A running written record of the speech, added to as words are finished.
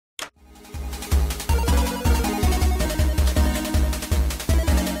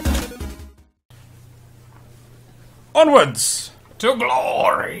Onwards! To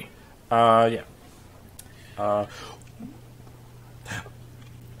glory! Yeah.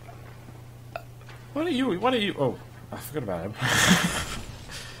 What are you? Oh, I forgot about him.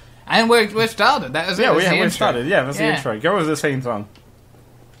 And we're started. That was it. Yeah, That's the we intro. started. Yeah, that's the intro. Go with the theme song.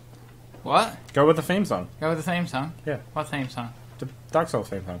 What? Go with the theme song. Go with the theme song? Yeah. What theme song? The Dark Souls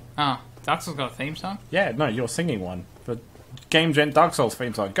theme song. Oh, Dark Souls got a theme song? Yeah, no, you're singing one. The Game Gent Dark Souls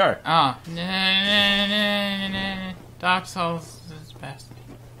theme song. Go. Oh. Dark Souls is best.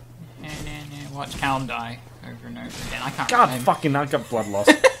 Watch Callum die over and over again. I can't remember. Fucking, I got blood loss.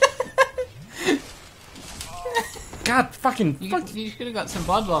 God fucking. You should have got some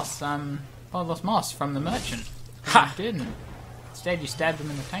blood loss moss from the merchant. Ha! You didn't. Instead, you stabbed him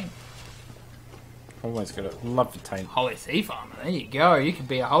in the taint. Always got it. Love the taint. Holy thief armor. There you go. You could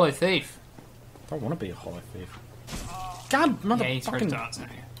be a holy thief. Don't want to be a holy thief. God, motherfucking. Yeah, he's throws darts at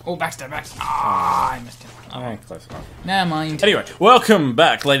you. Oh, backstab. Ah, I missed him. Oh, close enough. Never mind. Anyway, welcome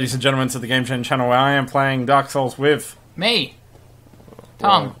back, ladies and gentlemen, to the Game Gent channel where I am playing Dark Souls with Me.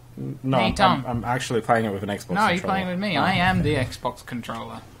 Tom. No, Me, Tom. I'm actually playing it with an Xbox controller. No, you're playing with me. I am the Xbox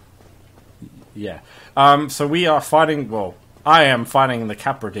controller. Yeah. So we are fighting. Well, I am fighting the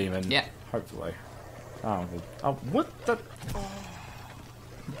Capra demon. Yeah. Hopefully. Oh, what the?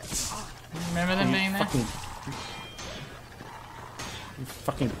 Remember them being there?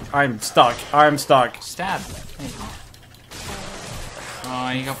 Fucking. I'm stuck. I'm stuck. Stab. There you go. Oh,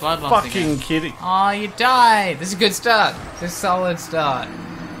 you got blood loss Fucking again. kidding. Oh, you died. This is a good start. This is a solid start.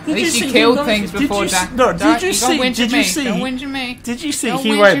 At least you killed things before that. No, did you see? Did you see? Don't whinge at me. Did you see? Don't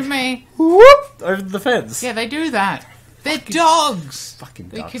He whinge went at me. whoop over the fence. Yeah, they do that. They're dogs. Fucking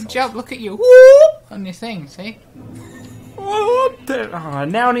They Dark can Souls. jump. Look at you. Whoop on your thing. See?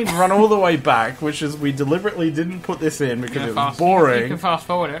 Now I need to run all the way back, which is we deliberately didn't put this in because it was You boring. can fast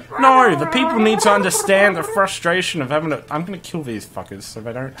forward it. No, the people need to understand the frustration of having to. I'm going to kill these fuckers so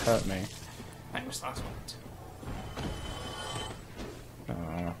they don't hurt me. Famous last one.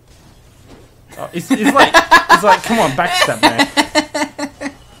 Oh, it's like, come on, backstab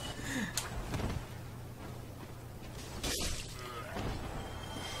me.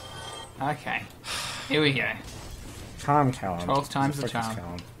 Okay. Here we go. Calm, Callum. 12 times the Focus, charm.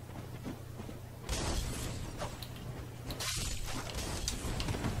 Callum.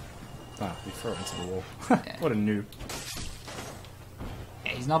 Ah, we throw it into the wall. What a noob.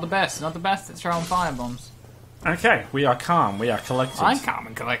 Yeah, he's not the best. He's not the best at throwing firebombs. Okay, we are calm. We are collected. I'm calm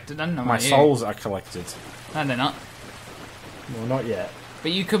and collected. I don't know My about you. souls are collected. No, they're not. Well, not yet.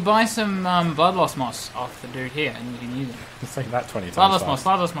 But you could buy some blood loss moss off the dude here, and you can use it. Let's take that 20 times. Blood loss fast. moss,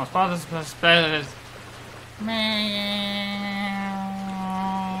 blood loss moss, blood loss moss, blood loss.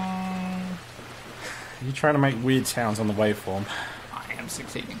 Are you trying to make weird sounds on the waveform? I am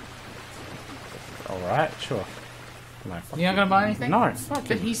succeeding. Alright, sure. No, fuck You're not gonna buy anything? No, fuck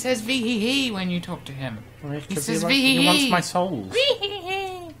But it. he says VHE when you talk to him. He says he wants VHE. my souls.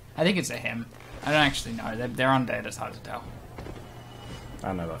 I think it's a him. I don't actually know. They're undead. It's hard to tell.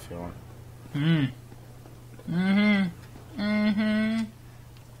 I know that feeling.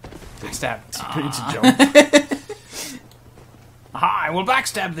 Backstab. It's a jump. Hi, we'll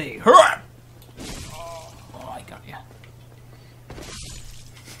backstab thee. Hurrah! Oh, I got you.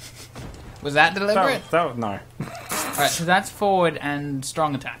 Was that deliberate? No. Alright, so that's forward and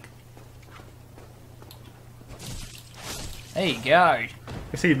strong attack. There you go.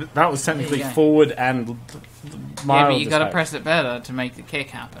 You see, that was technically There you go. forward and Yeah, mild but you gotta attack. press it better to make the kick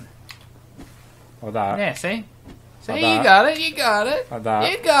happen. Like that. Yeah, see? See, Like you that. got it, you got it. Like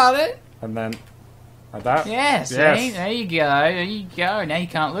that. You got it. And then like that. Yeah, see? Yes. There you go, there you go. Now you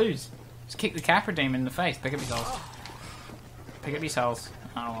can't lose. Just kick the Capra demon in the face. Pick up your souls. Pick up your souls.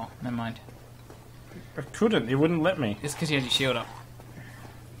 Oh well, never mind. I couldn't. It wouldn't let me. It's because you had your shield up.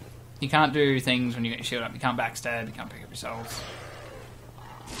 You can't do things when you get your shield up. You can't backstab, you can't pick up your souls.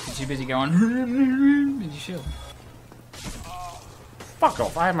 You're too busy going with your shield. Fuck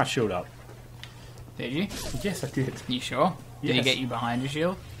off. I had my shield up. Did you? Yes, I did. You sure? Did he Yes. get you behind your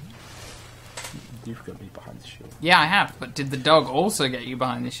shield? You've got me behind the shield. Yeah, I have. But did the dog also get you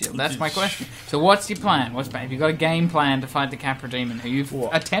behind the shield? That's my question. So what's your plan? Have you got a game plan to fight the Capra demon, who you've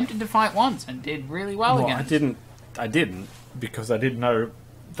attempted to fight once and did really well against? I didn't because I didn't know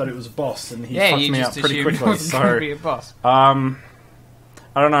that it was a boss, and he Yeah, fucked you me up just pretty assumed it quickly. wasn't going to be a boss.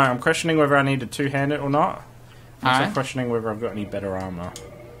 I don't know. I'm questioning whether I need to two-hand it or not. I'm also Alright. questioning whether I've got any better armor.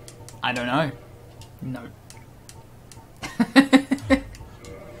 I don't know. No.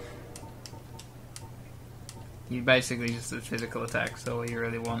 You basically just did physical attack, so all you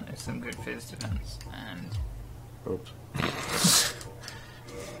really want is some good phys defense. And Oops.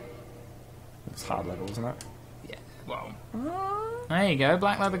 It's hard level, isn't it? yeah, Whoa. There you go.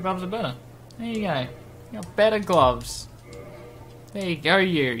 Black leather gloves are better. There you go. You got better gloves. There you go,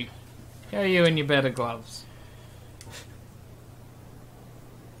 you. Go you and your better gloves.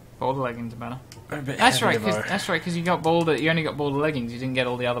 Boulder leggings are better. That's right, because you got boulder. You only got boulder leggings. You didn't get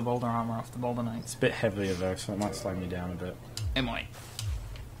all the other boulder armor off the boulder knights. It's a bit heavier though, so it might slow me down a bit. It might.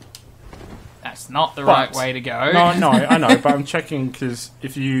 That's not the right way to go. No, I know, but I'm checking because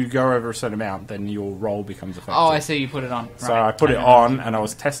if you go over a certain amount, then your roll becomes effective. Oh, I see. You put it on. So I put it on, and I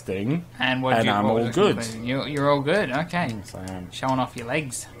was testing, and I'm all good. You're all good. Okay. Yes, I am. Showing off your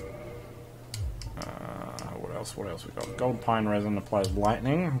legs. What else we got? Gold pine resin applies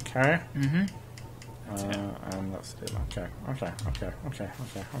lightning. Okay. Mm-hmm. And that's it. Okay. I'm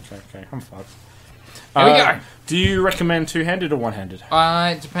fucked. Here we go. Do you recommend two-handed or one-handed?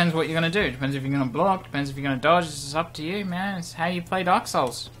 It depends what you're going to do. Depends if you're going to block. Depends if you're going to dodge. It's up to you, man. It's how you play Dark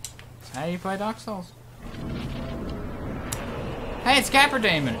Souls. Hey, it's Capra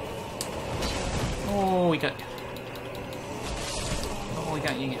Demon. Oh, we got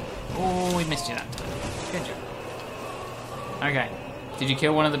you. Oh, we missed you that time. Good job. Okay. Did you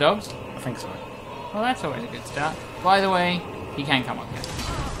kill one of the dogs? I think so. Well, that's always a good start. By the way, he can come up here.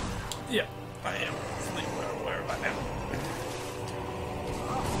 Yeah, I am. Where am I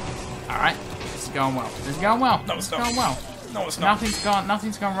now? Alright. This is going well. No, it's not. Going well. No, it's not.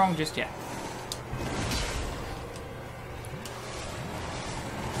 Nothing's gone wrong just yet.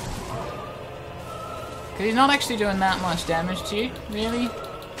 Because he's not actually doing that much damage to you, really.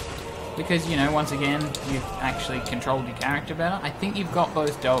 Because, you know, once again, you've actually controlled your character better. I think you've got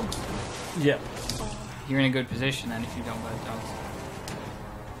both dogs. Yep. You're in a good position then if you've got both dogs.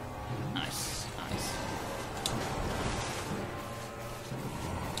 Nice.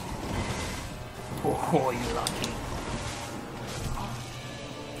 Oh, you're lucky.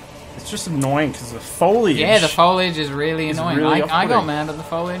 It's just annoying because the foliage... Yeah, the foliage is really annoying. Really I got mad at the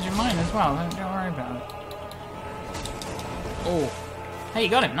foliage in mine as well. Don't worry about it. Oh. Hey, you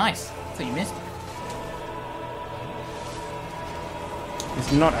got him. Nice. I thought you missed him.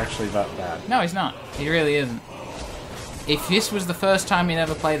 It's not actually that bad. No, he's not. He really isn't. If this was the first time he'd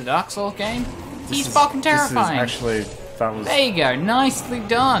ever played a Dark Souls game, he's fucking terrifying. That was... There you go. Nicely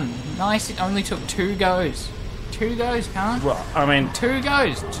done. Nice. It only took 2 goes. 2 goes, can't? Well, I mean... 2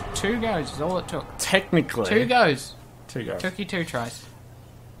 goes. 2 goes is all it took. Technically... 2 goes. 2 goes. Took you 2 tries.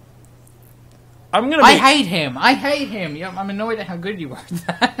 I'm gonna. I hate him. Yeah, I'm annoyed at how good you were at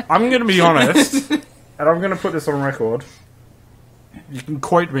that. I'm gonna be honest, and I'm gonna put this on record. You can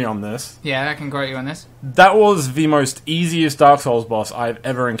quote me on this. Yeah, I can quote you on this. That was the most easiest Dark Souls boss I've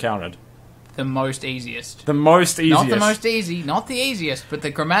ever encountered. The most easiest. The most easiest. Not the most easy, not the easiest, but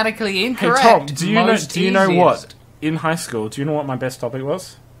the grammatically incorrect. Hey Tom, do you know what? Easiest. In high school, do you know what my best topic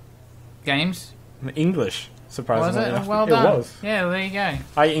was? Games. English. Surprisingly Was it? enough. Well done. It was. Yeah, there you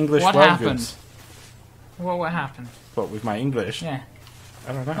go. English What world happened? goods. What happened? What, with my English? Yeah.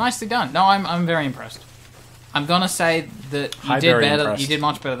 I don't know. Nicely done. No, I'm very impressed. I'm gonna say that you did very better. impressed. You did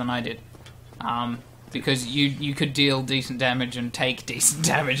much better than I did. Because you could deal decent damage and take decent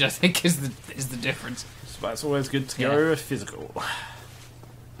damage. I think is the difference. So it's always good to go physical.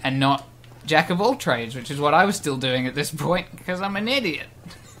 And not jack of all trades, which is what I was still doing at this point because I'm an idiot.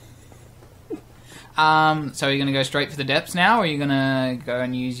 So are you going to go straight for the depths now, or are you going to go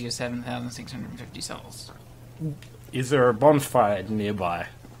and use your 7,650 souls? Is there a bonfire nearby?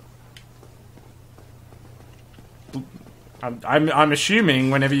 I'm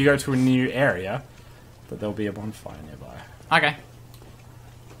assuming whenever you go to a new area that there'll be a bonfire nearby. Okay.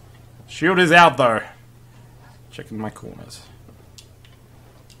 Shield is out though. Checking my corners.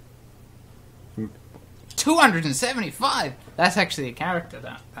 275. That's actually a character.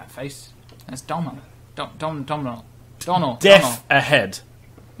 That face. That's Donald. Donald. Death ahead.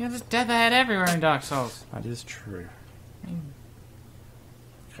 Yeah, there's death ahead everywhere in Dark Souls. That is true.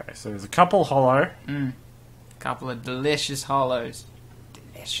 Okay, so there's a couple hollow. Couple of delicious hollows.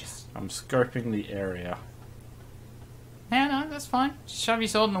 Delicious. I'm scoping the area. Yeah, no, that's fine. Just shove your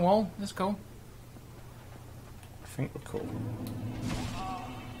sword in the wall. That's cool. I think we're cool.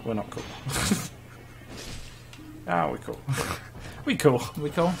 We're not cool. We're cool. We cool. We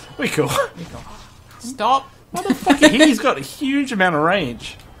cool? We cool. We cool. Stop! What the fuck? He's got a huge amount of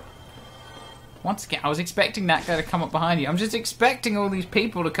range. Once again, I was expecting that guy to come up behind you. I'm just expecting all these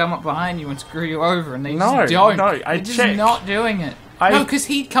people to come up behind you and screw you over, and they just don't. They're just not doing it. No, because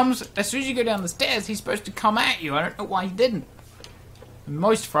he comes... As soon as you go down the stairs, he's supposed to come at you. I don't know why he didn't. I'm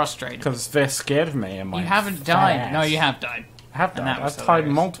most frustrated. Because they're scared of me and my You haven't died. Ass. No, you have died. I have died. I've died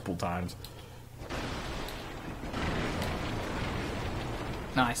multiple times.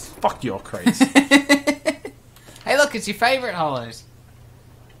 Nice. Fuck your crates. Hey look, it's your favourite hollows.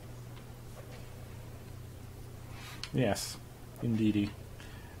 Yes, indeedy.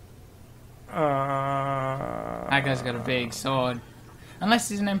 That guy's got a big sword. Unless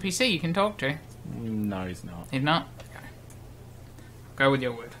he's an NPC you can talk to. No, he's not. He's not? Okay. Go with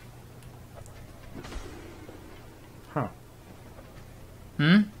your word. Huh.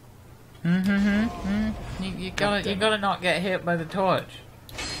 You gotta not get hit by the torch.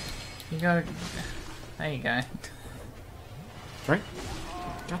 You gotta... There you go. Right?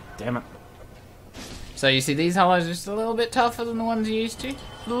 God damn it. So you see these hollows are just a little bit tougher than the ones you used to?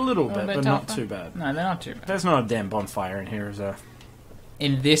 A little bit, but not too bad. No, they're not too bad. There's not a damn bonfire in here, is there?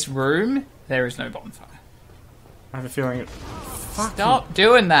 In this room, there is no bonfire. I have a feeling it... Stop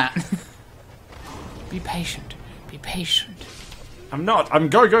doing that! Be patient. Be patient. I'm not. I'm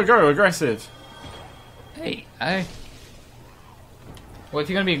go, aggressive. Hey, hey. Well, if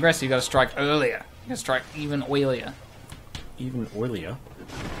you're going to be aggressive, you got to strike earlier. You got to strike even oilier. Even oilier?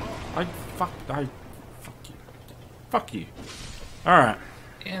 Fuck you. Fuck you. Alright.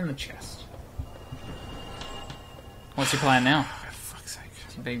 In the chest. What's your plan now? For fuck's sake.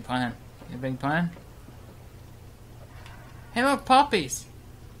 What's your big plan? Your big plan? Hey, look, poppies.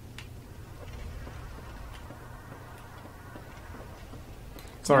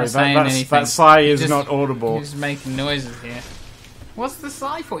 Sorry, that sigh is not audible. You're just making noises here. What's the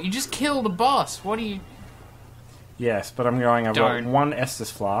sigh for? You just killed a boss. What are you... Yes, but I'm going... I've got one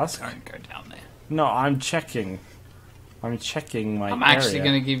Estus flask. Don't go down there. No, I'm checking. I'm checking my I'm actually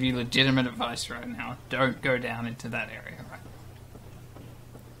going to give you legitimate advice right now. Don't go down into that area.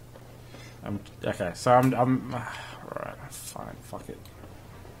 Right? Okay, so I'm alright, fine, fuck it.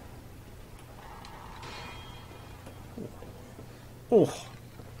 Oh.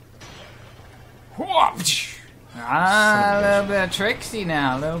 Ah, a little bit tricksy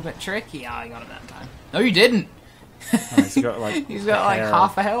now. A little bit tricky. Oh, I got him that time. No, you didn't. Oh, he's got like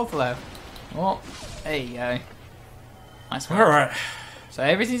half a health left. Well, there you go. Nice one. Alright. So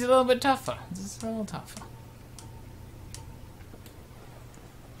everything's a little bit tougher. It's a little tougher.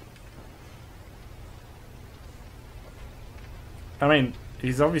 I mean,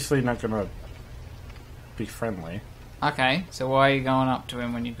 he's obviously not gonna be friendly. Okay, so why are you going up to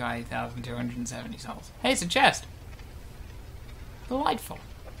him when you've got 8,270 souls? Hey, it's a chest. Delightful.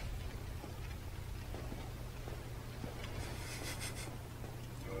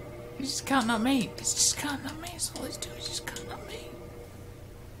 He's just cutting up meat. It's just cutting up meat. That's all he's doing. He's just cutting up meat.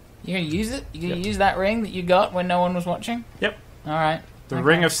 You gonna use it? You gonna use that ring that you got when no one was watching? Yep. Alright. The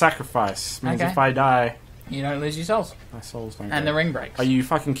ring of sacrifice means if I die... You don't lose your souls. My souls don't And go. the ring breaks. Are you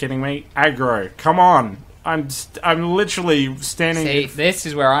fucking kidding me? Aggro. Come on. I'm literally standing... See, this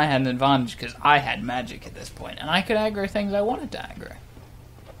is where I had an advantage, because I had magic at this point, and I could aggro things I wanted to aggro.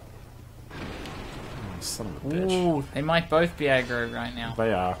 Oh, son of a bitch. Ooh, they might both be aggro right now.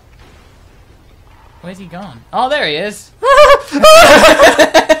 They are. Where's he gone? Oh, there he is.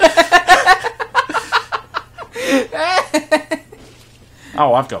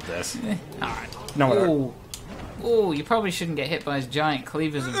 Oh, I've got this. Alright. No, Ooh, you probably shouldn't get hit by his giant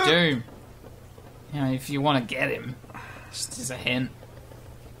cleavers of doom. You know, if you want to get him. Just as a hint.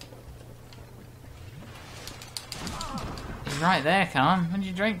 He's right there, Khan. What did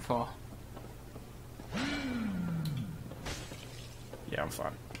you drink for? Yeah, I'm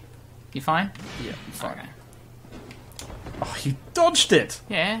fine. You fine? Yeah, I'm fine. Okay. Oh, he dodged it!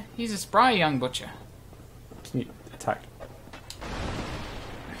 Yeah, he's a spry young butcher. Can you attack?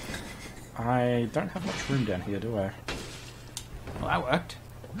 I don't have much room down here, do I? Well, that worked.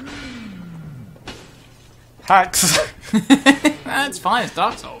 Hacks! That's fine, it's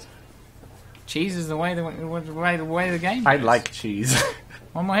Dark Souls. Cheese is the way the game I goes. like cheese.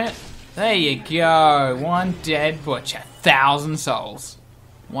 One more hit. There you go. One dead butcher. 1,000 souls.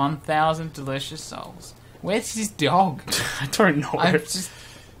 1,000 delicious souls. Where's his dog? I don't know. I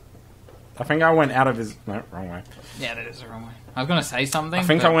think I went out of his... No, wrong way. Yeah, that is the wrong way. I was going to say something. I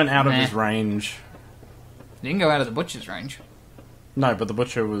think I went out of his range. You didn't go out of the butcher's range. No, but the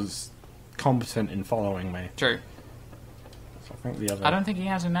butcher was competent in following me. True. So I think the other... I don't think he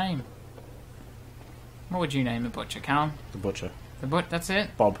has a name. What would you name the butcher, Callum? The butcher. That's it?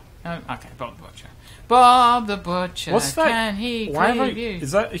 Bob. Oh, okay, Bob the Butcher. Bob the Butcher. What's that? Can he cleave you?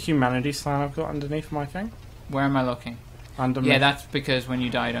 Is that a humanity sign I've got underneath my thing? Where am I looking? Underneath. Yeah, that's because when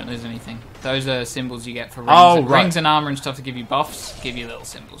you die, you don't lose anything. Those are symbols you get for rings. Oh, right. Rings and armor and stuff to give you buffs give you little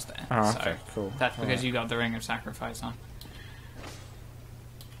symbols there. Oh, okay, cool. That's because you got the Ring of Sacrifice on.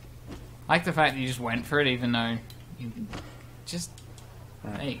 I like the fact that you just went for it, even though you just...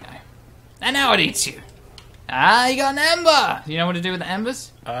 Right. There you go. And now it eats you. Ah, you got an ember! You know what to do with the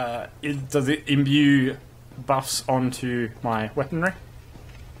embers? Does it imbue buffs onto my weaponry.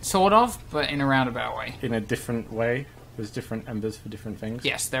 Sort of, but in a roundabout way. In a different way. There's different embers for different things.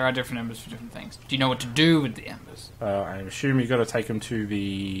 Yes, there are different embers for different things. Do you know what to do with the embers? I assume you've got to take them to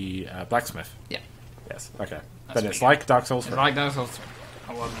the blacksmith. Yeah. Yes, okay. Then it's like Dark Souls 3. It's like Dark Souls 3.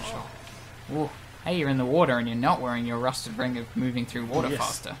 I wasn't sure. Ooh. Hey, you're in the water and you're not wearing your rusted ring of moving through water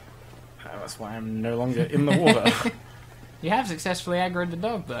faster. That's why I'm no longer in the water. You have successfully aggroed the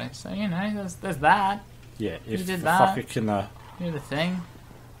dog, though, so, you know, there's that. Yeah, if you did the that. fucker can... Do the thing.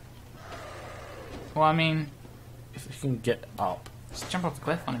 Well, I mean... If he can get up. Just jump off the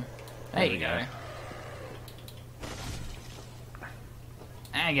cliff on him. There you go.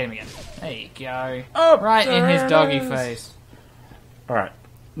 And get him again. There you go. Oh, right in his doggy face. Alright.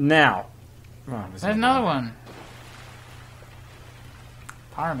 Now. Oh, there's another one.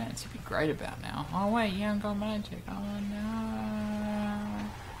 Pyromancy would be great about now. Oh, wait, you haven't got magic. Oh, no.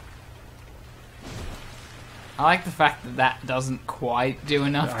 I like the fact that that doesn't quite do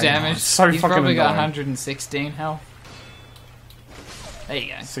enough damage. So He's fucking probably got annoying. 116 health. There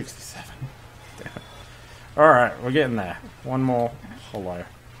you go. 67. Damn it. Alright, we're getting there. One more hollow.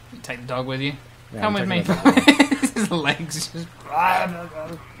 You take the dog with you. Yeah, Come with me. His legs just...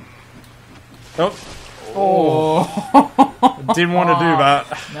 Oh. Oh. Didn't want to do that.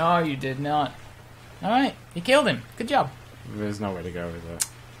 No, you did not. Alright, you killed him. Good job. There's nowhere to go with that.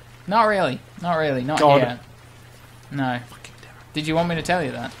 Not really. Not really. Not God. yet. No. Did you want me to tell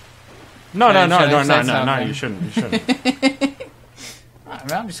you that? No, No, you shouldn't. You shouldn't.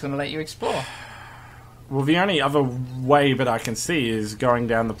 Right, I'm just going to let you explore. Well, the only other way that I can see is going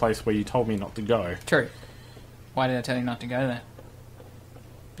down the place where you told me not to go. True. Why did I tell you not to go there?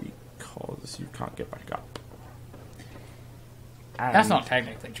 Because you can't get back up. And That's not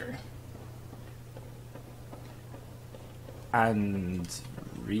technically true. And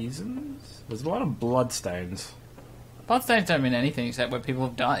reasons? There's a lot of bloodstains. Bloodstains don't mean anything except where people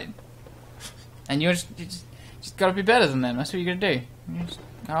have died. And you just got to be better than them. That's what you got to do.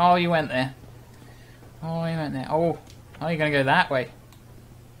 Oh, you went there. Oh, you went there. Oh, you're going to go that way.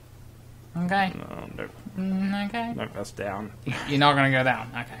 Okay. No. Okay. No, that's down. You're not going to go down.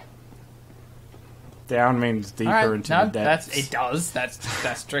 Okay. Down means deeper into the depths. It does. That's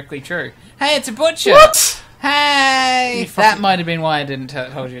strictly true. Hey, it's a butcher. What? Hey, that might have been why I didn't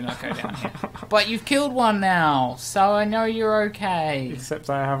told you not to go down here. But you've killed one now, so I know you're okay.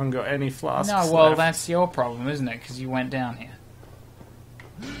 Except I haven't got any flasks. No, well, left. that's your problem, isn't it? Because you went down here.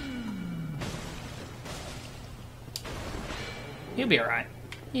 You'll be alright.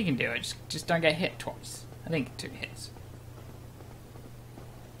 You can do it. Just don't get hit twice. I think 2 hits.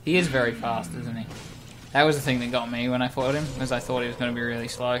 He is very fast, isn't he? That was the thing that got me when I fought him, was I thought he was going to be really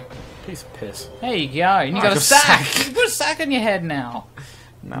slow. Piece of piss. There you go. And you got a sack. You've got a sack on your head now.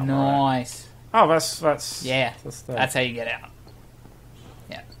 No, nice. Right. Oh, that's yeah. That's how you get out.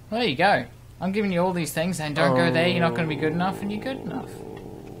 Yeah. Well, there you go. I'm giving you all these things saying don't go there. You're not going to be good enough, and you're good enough.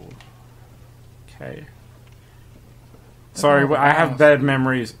 Okay. Sorry, I have bad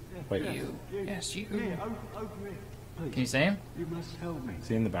memories. Wait. Yes, you. Can you see him? You must help me. Is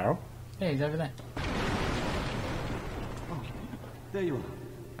he in the barrel? Yeah, he's over there. Oh, there you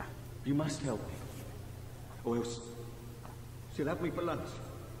are. You must help me. Or else she'll have me for lunch.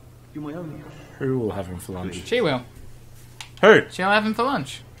 You're my only hope. Who will have him for lunch? She will. Who? She'll have him for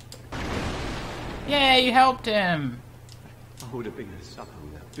lunch. Yeah, you helped him. I would have been a supper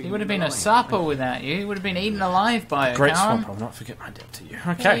without He would have been a supper without you. He would have been eaten alive by a Great Callum. swamp. I'll not forget my debt to you.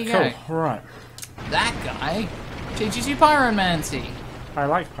 There Okay, you cool. go. All right. That guy teaches you pyromancy. I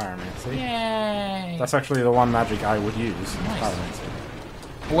like pyromancy. Yay! That's actually the one magic I would use. Nice.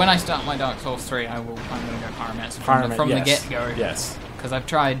 Pyromancy. When I start my Dark Souls 3, I'm going to go pyromancy from the get-go. Yes. Because I've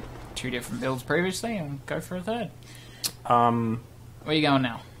tried 2 different builds previously and go for a 3rd. Where are you going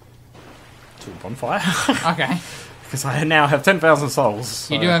now? To a bonfire. Okay. Because I now have 10,000 souls.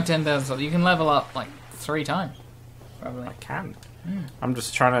 So. You do have 10,000 souls. You can level up like 3 times. Probably. I can. I'm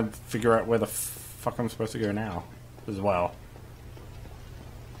just trying to figure out where the fuck I'm supposed to go now as well.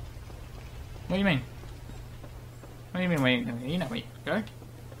 What do you mean? What do you mean? You know where you go.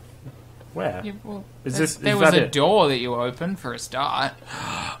 Where? There is was that a it? door that you opened for a start.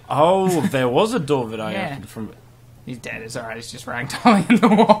 Oh, there was a door that I Yeah. opened from. He's dead. It's alright. He's just ragdolling in the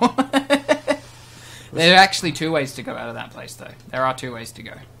wall. There are actually 2 ways to go out of that place, though. There are 2 ways to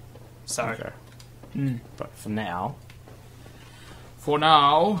go. So, Okay. But for now,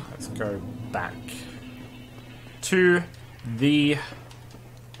 let's go back to the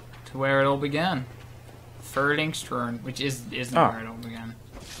to where it all began. Furlingströn, which isn't where it all began.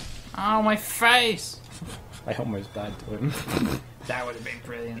 Oh, my face! I almost died to him. That would have been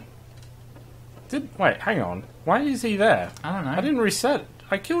brilliant. Wait, hang on. Why is he there? I don't know. I didn't reset.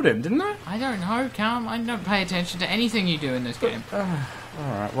 I killed him, didn't I? I don't know, Calm. I don't pay attention to anything you do in this game.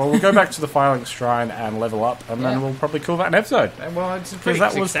 Alright, well, we'll go back to the Firelink Shrine and level up, and then we'll probably call that an episode. Well, it's a pretty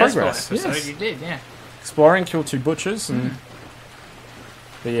that was progress. episode. Yes. You did, yeah. Exploring, kill 2 butchers, and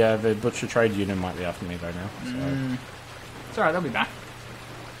the butcher trade unit might be after me though now. So. It's alright, they'll be back.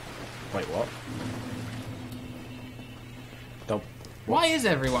 Wait, what? Why is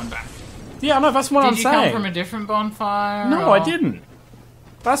everyone back? Yeah, no, that's what I'm saying. Did you come from a different bonfire? No, I didn't.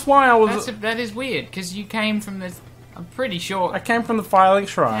 That's why I was... That is weird, because you came from this... I'm pretty sure... I came from the Firelink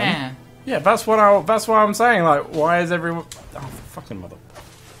Shrine. Yeah. Yeah, that's what I'm saying. Like, why is everyone... Oh, fucking mother...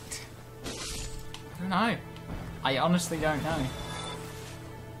 I don't know. I honestly don't know.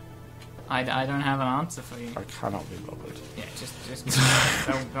 I don't have an answer for you. I cannot be bothered. Yeah, just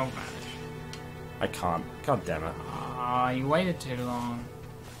don't vanish. I can't. God damn it. Ah, you waited too long.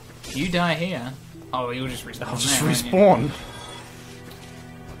 You die here. Oh, you'll just respawn. I'll just there, respawn.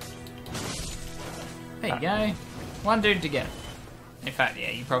 There you go. One dude to get. In fact, yeah,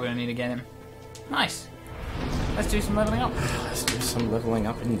 you probably don't need to get him. Nice. Let's do some leveling up. Let's do some leveling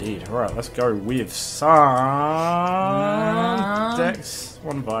up indeed. Alright, let's go with some Dex.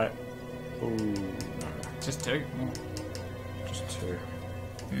 1 bite. Ooh, no. Just 2. Just 2.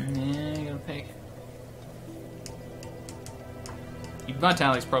 Yeah, you gotta pick. Your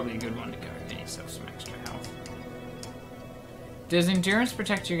Vitality's probably a good one to go. Get yourself some extra health. Does Endurance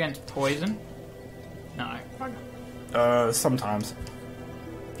protect you against poison? No. Sometimes.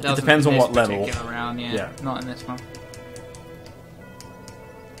 It depends on what level. Round, yeah. Not in this one.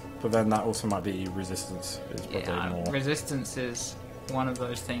 But then that also might be resistance. Is probably more. Resistance is one of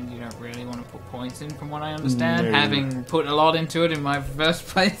those things you don't really want to put points in, from what I understand. No. Having put a lot into it in my first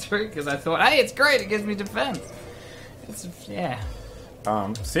playthrough, because I thought, hey, it's great, it gives me defense. So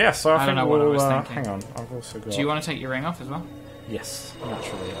I don't know what I was thinking. Hang on, I've also got... Do you want to take your ring off as well? Yes,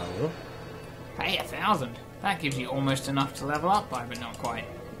 naturally I will. Hey, 1,000. That gives you almost enough to level up by, but not quite.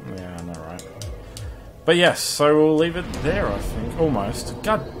 Yeah, I know, right? But yes, so we'll leave it there, I think. Almost.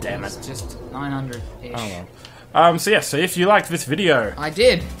 God damn it. It's just 900-ish. Oh well. So if you liked this video... I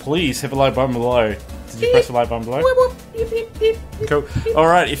did. Please hit the like button below. Did you press the like button below? Cool.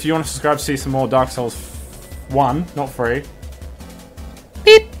 Alright, if you want to subscribe to see some more Dark Souls 1, not 3...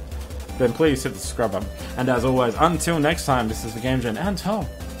 then please hit the subscribe button. And as always, until next time, this is the Game Gent and Tom.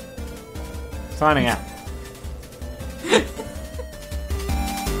 Signing out.